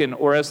broken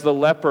or as the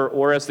leper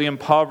or as the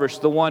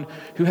impoverished, the one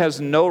who has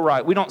no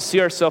right. We don't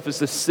see ourselves as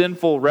the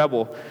sinful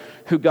rebel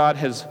who God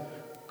has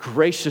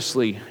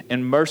graciously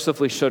and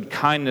mercifully showed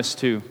kindness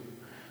to,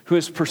 who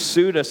has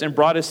pursued us and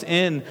brought us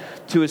in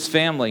to his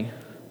family,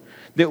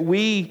 that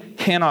we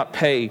cannot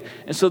pay.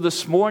 And so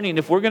this morning,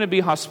 if we're going to be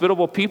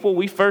hospitable people,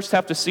 we first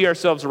have to see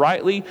ourselves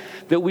rightly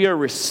that we are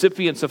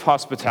recipients of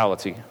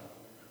hospitality,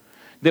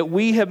 that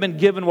we have been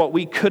given what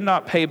we could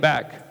not pay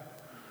back.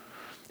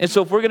 And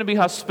so if we're going to be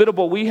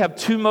hospitable, we have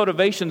two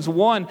motivations.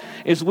 One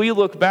is we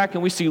look back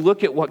and we see,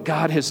 look at what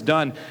God has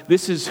done.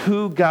 This is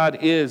who God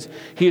is.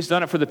 He has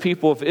done it for the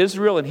people of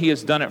Israel and he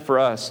has done it for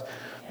us.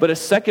 But a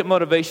second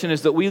motivation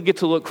is that we get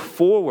to look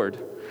forward.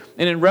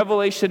 And in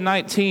Revelation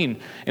 19,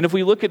 and if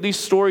we look at these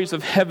stories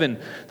of heaven,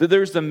 that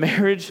there's the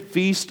marriage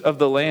feast of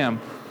the Lamb,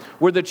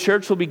 where the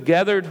church will be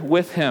gathered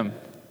with him.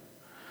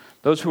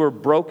 Those who are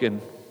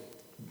broken,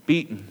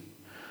 beaten,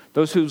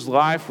 those whose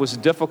life was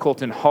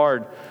difficult and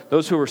hard,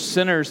 those who were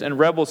sinners and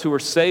rebels who were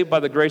saved by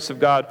the grace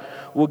of God,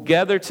 will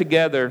gather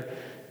together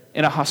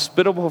in a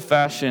hospitable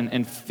fashion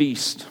and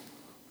feast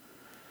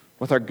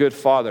with our good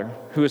Father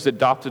who has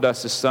adopted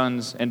us as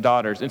sons and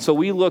daughters. And so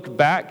we look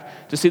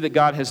back to see that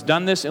God has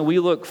done this, and we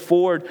look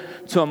forward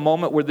to a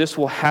moment where this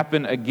will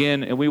happen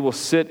again, and we will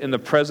sit in the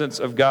presence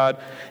of God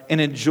and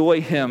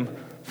enjoy him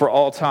for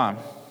all time.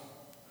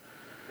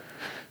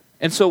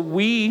 And so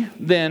we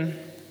then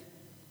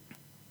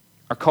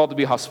are called to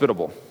be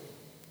hospitable.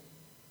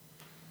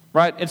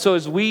 Right? And so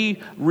as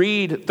we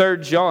read 3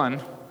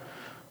 John,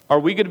 are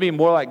we going to be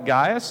more like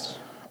Gaius,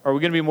 or are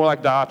we going to be more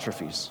like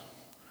Diotrephes?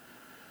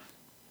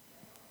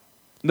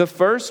 The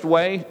first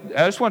way,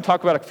 I just want to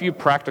talk about a few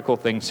practical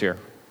things here.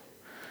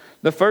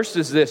 The first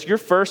is this: your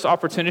first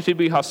opportunity to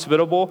be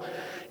hospitable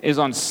is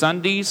on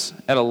Sundays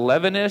at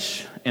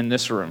 11-ish in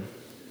this room.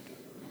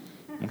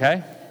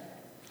 Okay?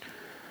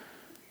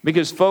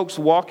 Because folks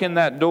walk in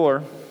that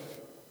door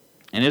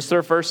and it's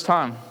their first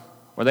time,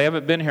 where they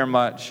haven't been here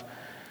much.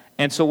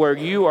 And so where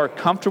you are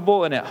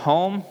comfortable and at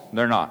home,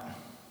 they're not.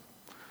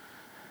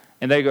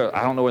 And they go,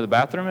 I don't know where the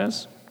bathroom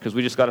is, because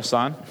we just got a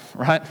sign,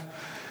 right?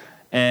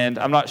 And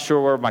I'm not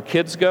sure where my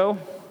kids go,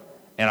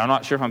 and I'm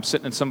not sure if I'm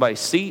sitting in somebody's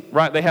seat,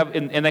 right? They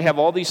have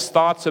all these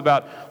thoughts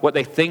about what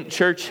they think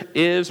church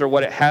is or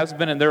what it has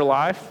been in their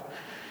life.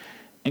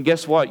 And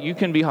guess what? You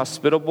can be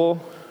hospitable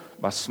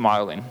by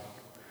smiling,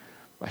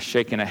 by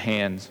shaking a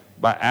hand,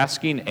 by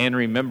asking and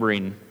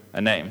remembering a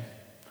name,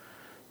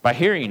 by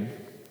hearing,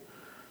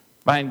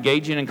 by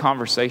engaging in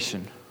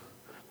conversation,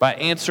 by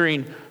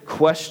answering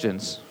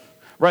questions,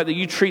 right? That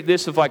you treat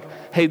this as like,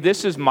 hey,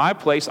 this is my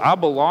place. I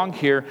belong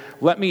here.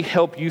 Let me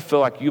help you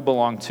feel like you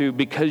belong too,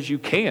 because you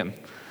can.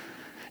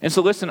 And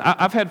so listen,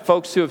 I've had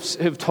folks who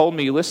have told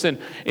me, listen,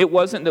 it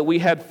wasn't that we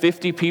had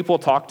 50 people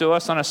talk to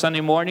us on a Sunday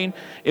morning.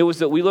 It was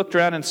that we looked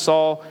around and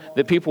saw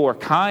that people were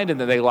kind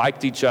and that they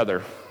liked each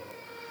other.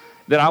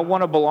 That I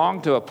want to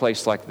belong to a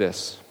place like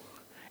this.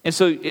 And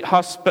so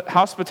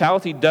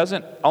hospitality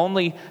doesn't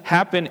only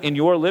happen in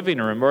your living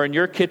room or in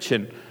your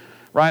kitchen,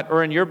 right,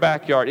 or in your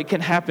backyard. It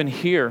can happen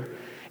here.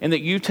 And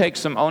that you take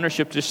some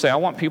ownership to just say, I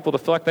want people to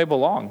feel like they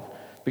belong.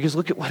 Because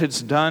look at what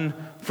it's done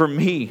for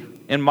me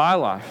in my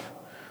life.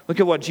 Look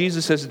at what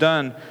Jesus has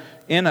done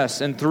in us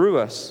and through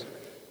us.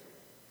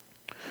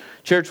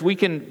 Church, we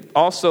can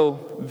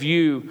also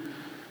view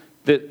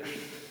that,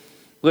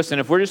 listen,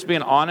 if we're just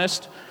being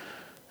honest,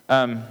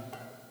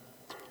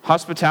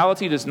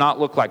 hospitality does not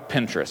look like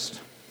Pinterest,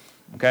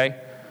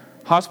 okay?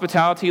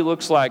 Hospitality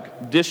looks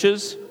like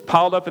dishes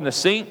piled up in the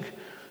sink,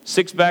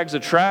 6 bags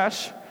of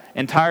trash,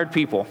 and tired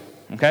people,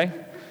 okay?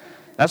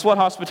 That's what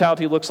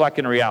hospitality looks like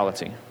in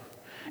reality.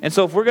 And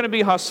so if we're going to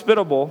be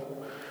hospitable,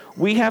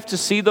 we have to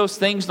see those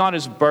things not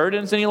as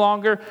burdens any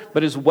longer,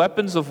 but as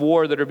weapons of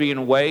war that are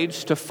being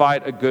waged to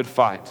fight a good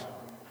fight.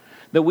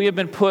 That we have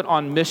been put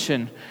on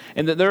mission,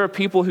 and that there are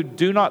people who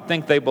do not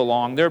think they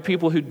belong. There are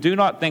people who do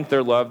not think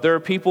they're loved. There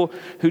are people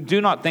who do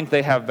not think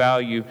they have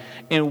value.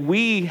 And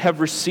we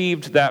have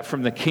received that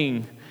from the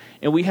King,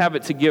 and we have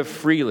it to give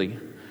freely.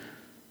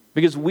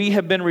 Because we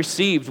have been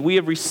received. We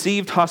have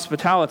received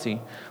hospitality.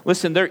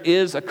 Listen, there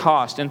is a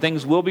cost, and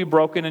things will be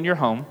broken in your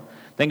home.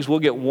 Things will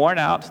get worn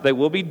out. They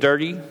will be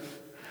dirty.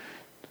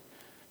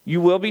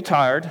 You will be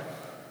tired.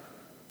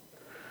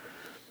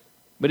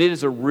 But it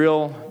is a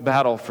real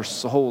battle for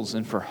souls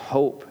and for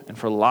hope and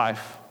for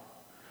life.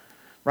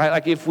 Right?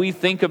 Like if we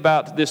think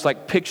about this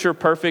like picture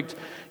perfect,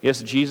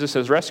 yes, Jesus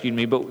has rescued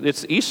me, but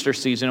it's Easter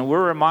season and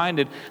we're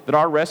reminded that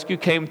our rescue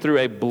came through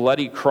a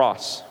bloody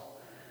cross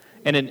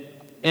and an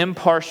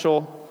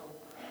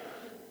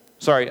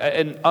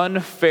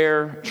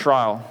unfair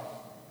trial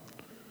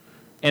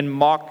and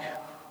mock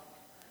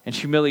and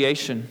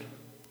humiliation.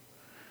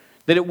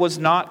 That it was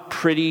not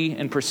pretty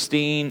and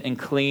pristine and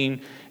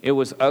clean. It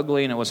was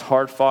ugly and it was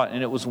hard fought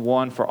and it was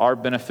won for our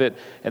benefit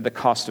at the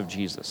cost of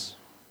Jesus.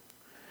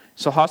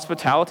 So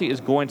hospitality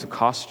is going to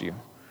cost you.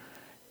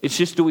 It's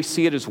just, do we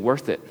see it as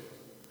worth it?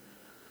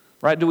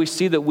 Right? Do we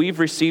see that we've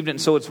received it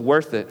and so it's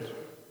worth it?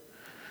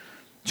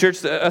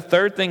 Church, a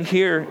third thing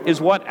here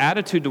is, what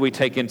attitude do we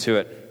take into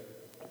it?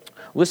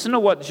 Listen to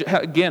what,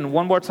 again,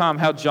 one more time,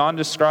 how John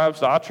describes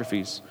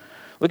Diotrephes.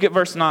 Look at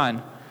verse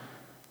 9.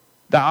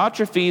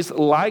 Diotrephes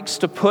likes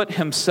to put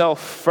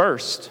himself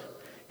first.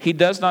 He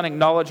does not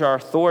acknowledge our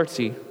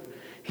authority.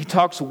 He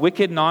talks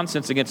wicked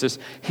nonsense against us.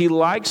 He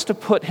likes to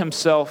put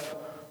himself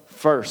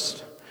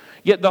first.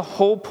 Yet the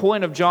whole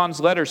point of John's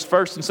letters,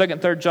 1st and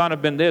 2nd, 3rd John,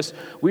 have been this: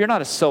 we are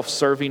not a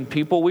self-serving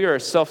people. We are a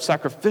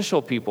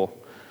self-sacrificial people.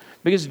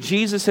 Because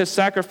Jesus has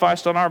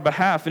sacrificed on our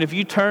behalf. And if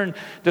you turn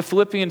to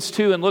Philippians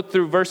 2 and look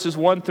through verses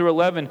 1 through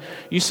 11,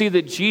 you see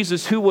that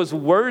Jesus, who was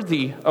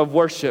worthy of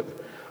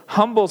worship,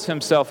 humbles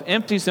himself,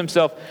 empties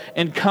himself,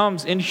 and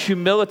comes in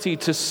humility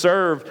to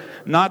serve,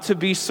 not to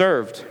be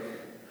served,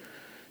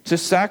 to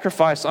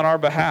sacrifice on our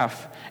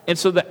behalf. And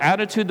so the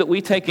attitude that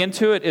we take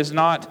into it is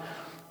not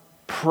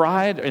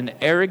pride and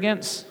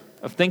arrogance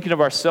of thinking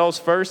of ourselves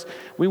first.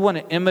 We want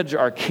to image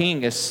our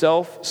King as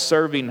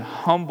self-serving,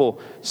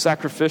 humble,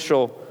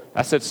 sacrificial.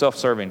 I said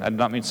self-serving. I did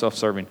not mean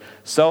self-serving.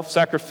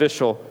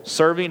 Self-sacrificial,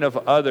 serving of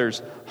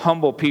others,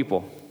 humble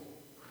people.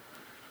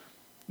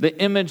 The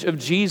image of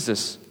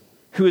Jesus,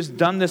 who has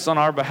done this on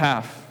our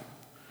behalf.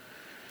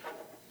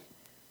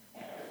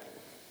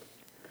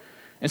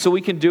 And so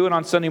we can do it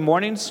on Sunday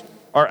mornings.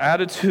 Our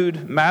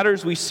attitude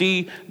matters. We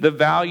see the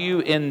value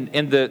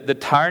in the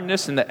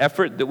tiredness and the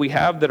effort that we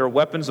have that are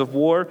weapons of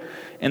war.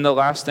 And the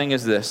last thing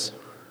is this: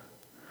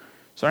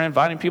 start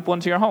inviting people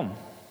into your home.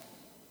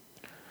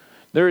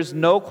 There is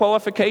no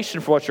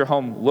qualification for what your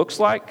home looks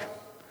like,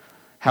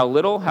 how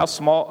little, how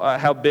small,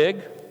 how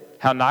big,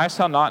 how nice,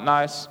 how not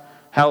nice,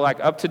 how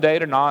like up to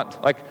date or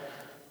not. Like,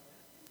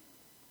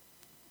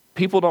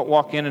 people don't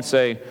walk in and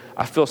say,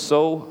 I feel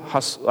so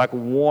like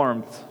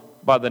warmed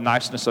by the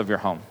niceness of your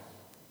home.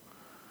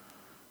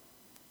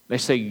 They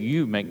say,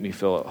 you make me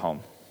feel at home.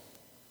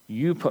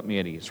 You put me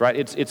at ease, right?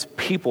 It's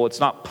people, it's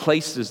not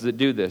places that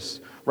do this.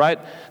 right?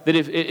 That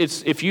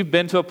if you've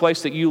been to a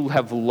place that you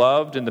have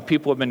loved and the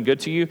people have been good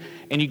to you,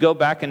 and you go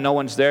back and no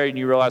one's there, and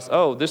you realize,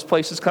 oh, this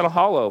place is kind of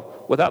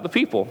hollow without the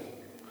people,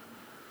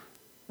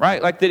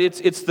 right? Like that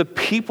it's the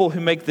people who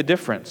make the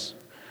difference.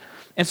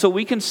 And so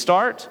we can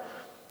start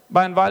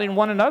by inviting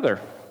one another.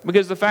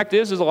 Because the fact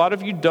is a lot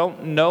of you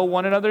don't know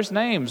one another's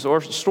names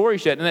or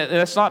stories yet. And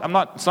it's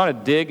not a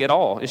dig at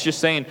all. It's just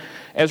saying,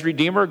 as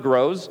Redeemer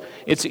grows,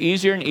 it's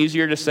easier and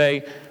easier to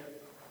say,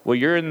 well,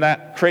 you're in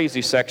that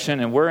crazy section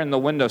and we're in the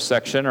window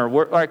section, or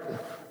we're like,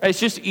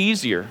 it's just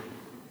easier.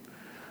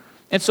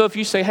 And so if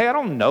you say, hey, I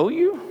don't know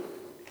you,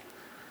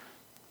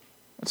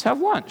 let's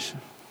have lunch.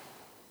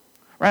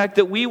 Right?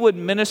 That we would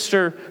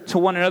minister to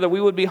one another,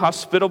 we would be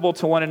hospitable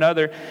to one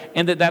another,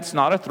 and that's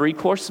not a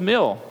 3-course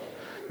meal.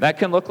 That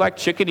can look like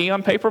chickadee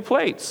on paper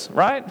plates,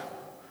 right?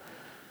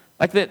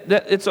 Like that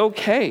it's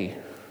okay.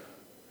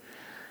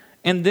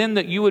 And then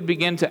that you would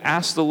begin to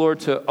ask the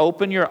Lord to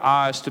open your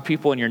eyes to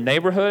people in your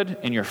neighborhood,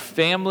 in your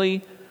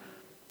family,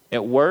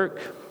 at work,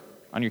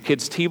 on your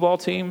kids' t-ball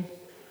team,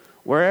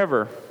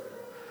 wherever,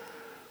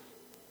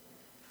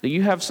 that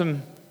you have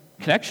some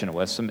connection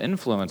with, some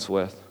influence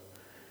with.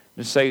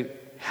 To say,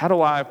 how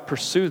do I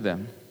pursue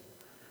them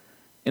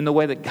in the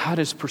way that God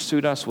has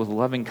pursued us with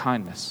loving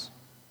kindness?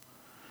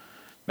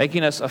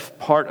 Making us a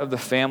part of the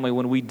family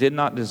when we did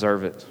not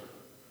deserve it.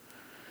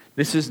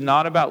 This is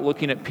not about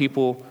looking at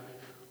people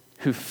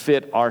who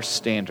fit our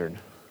standard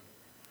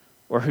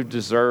or who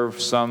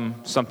deserve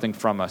something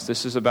from us.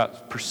 This is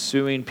about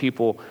pursuing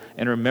people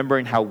and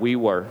remembering how we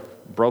were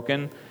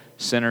broken,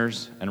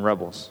 sinners, and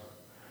rebels.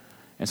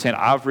 And saying,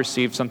 I've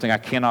received something I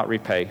cannot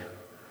repay,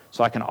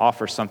 so I can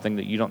offer something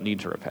that you don't need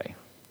to repay.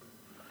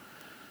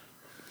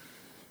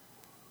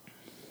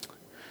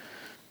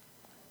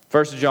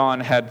 1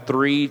 John had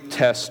 3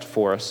 tests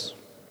for us.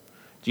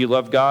 Do you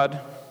love God?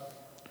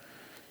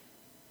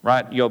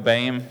 Right? You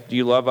obey Him. Do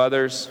you love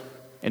others?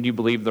 And do you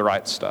believe the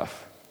right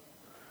stuff?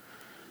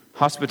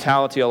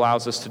 Hospitality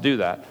allows us to do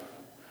that.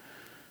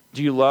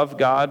 Do you love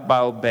God by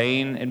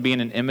obeying and being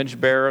an image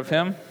bearer of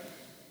Him?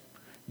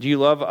 Do you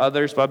love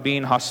others by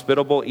being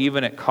hospitable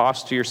even at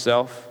cost to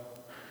yourself?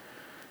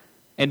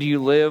 And do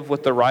you live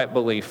with the right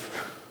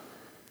belief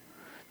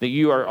that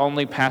you are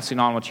only passing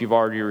on what you've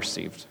already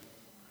received?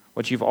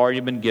 What you've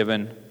already been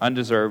given,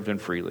 undeserved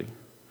and freely.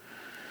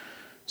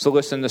 So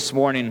listen, this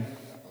morning,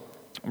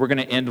 we're going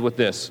to end with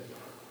this.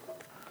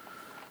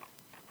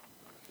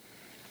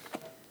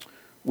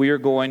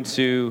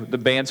 The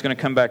band's going to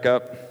come back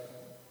up.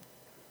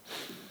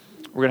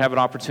 We're going to have an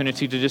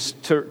opportunity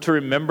to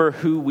remember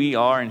who we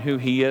are and who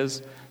He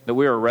is, that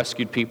we are a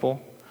rescued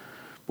people.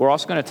 We're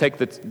also going to take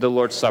the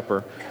Lord's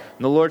Supper.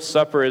 And the Lord's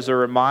Supper is a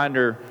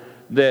reminder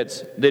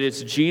that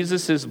it's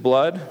Jesus'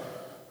 blood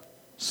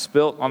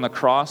spilt on the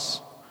cross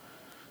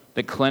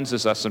that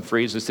cleanses us and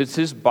frees us. It's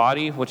His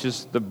body, which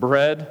is the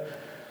bread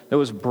that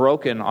was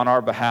broken on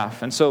our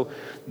behalf. And so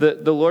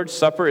the Lord's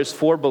Supper is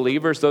for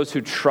believers, those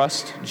who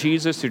trust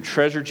Jesus, who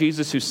treasure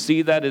Jesus, who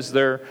see that as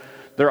their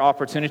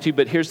opportunity.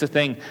 But here's the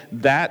thing,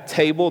 that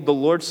table, the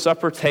Lord's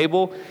Supper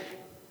table,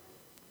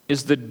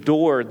 is the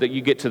door that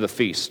you get to the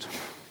feast.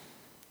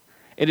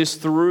 It is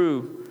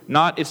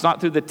it's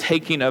not through the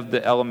taking of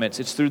the elements.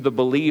 It's through the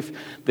belief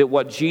that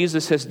what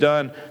Jesus has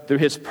done through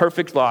His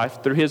perfect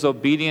life, through His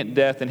obedient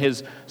death and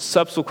His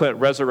subsequent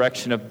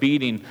resurrection of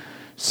beating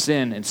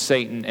sin and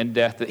Satan and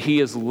death, that He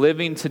is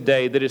living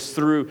today, that is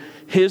through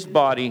His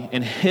body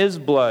and His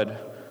blood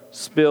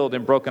spilled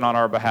and broken on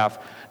our behalf,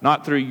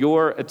 not through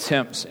your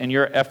attempts and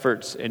your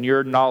efforts and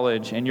your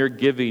knowledge and your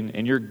giving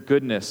and your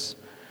goodness,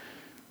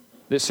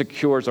 that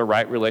secures a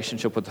right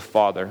relationship with the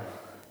Father.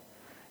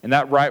 And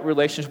that right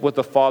relationship with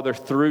the Father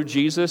through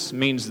Jesus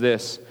means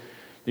this: that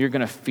you're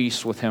going to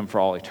feast with Him for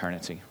all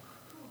eternity.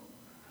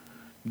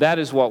 That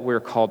is what we're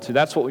called to.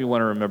 That's what we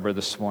want to remember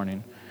this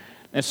morning.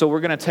 And so we're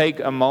going to take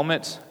a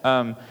moment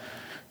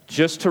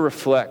just to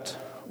reflect.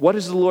 What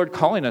is the Lord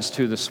calling us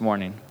to this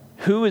morning?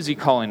 Who is He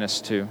calling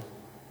us to?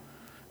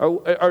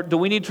 Or do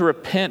we need to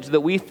repent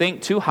that we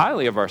think too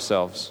highly of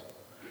ourselves?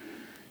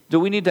 Do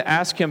we need to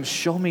ask Him,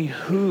 show me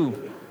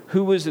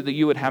who is it that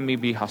you would have me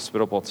be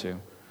hospitable to?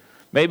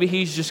 Maybe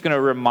He's just going to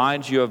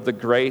remind you of the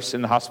grace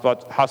and the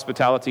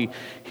hospitality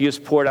He has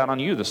poured out on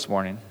you this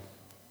morning.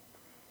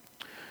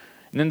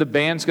 And then the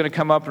band's going to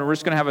come up and we're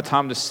just going to have a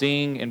time to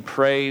sing and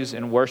praise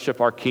and worship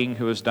our King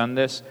who has done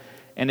this.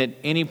 And at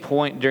any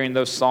point during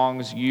those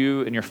songs,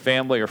 you and your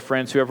family or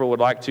friends, whoever would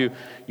like to,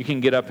 you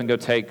can get up and go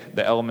take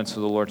the elements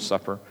of the Lord's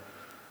Supper.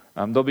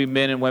 There'll be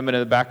men and women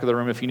in the back of the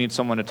room if you need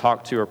someone to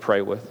talk to or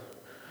pray with.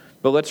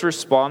 But let's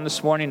respond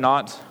this morning,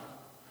 not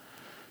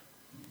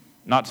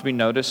to be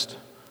noticed,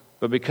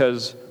 but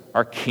because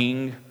our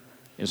King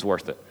is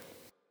worth it.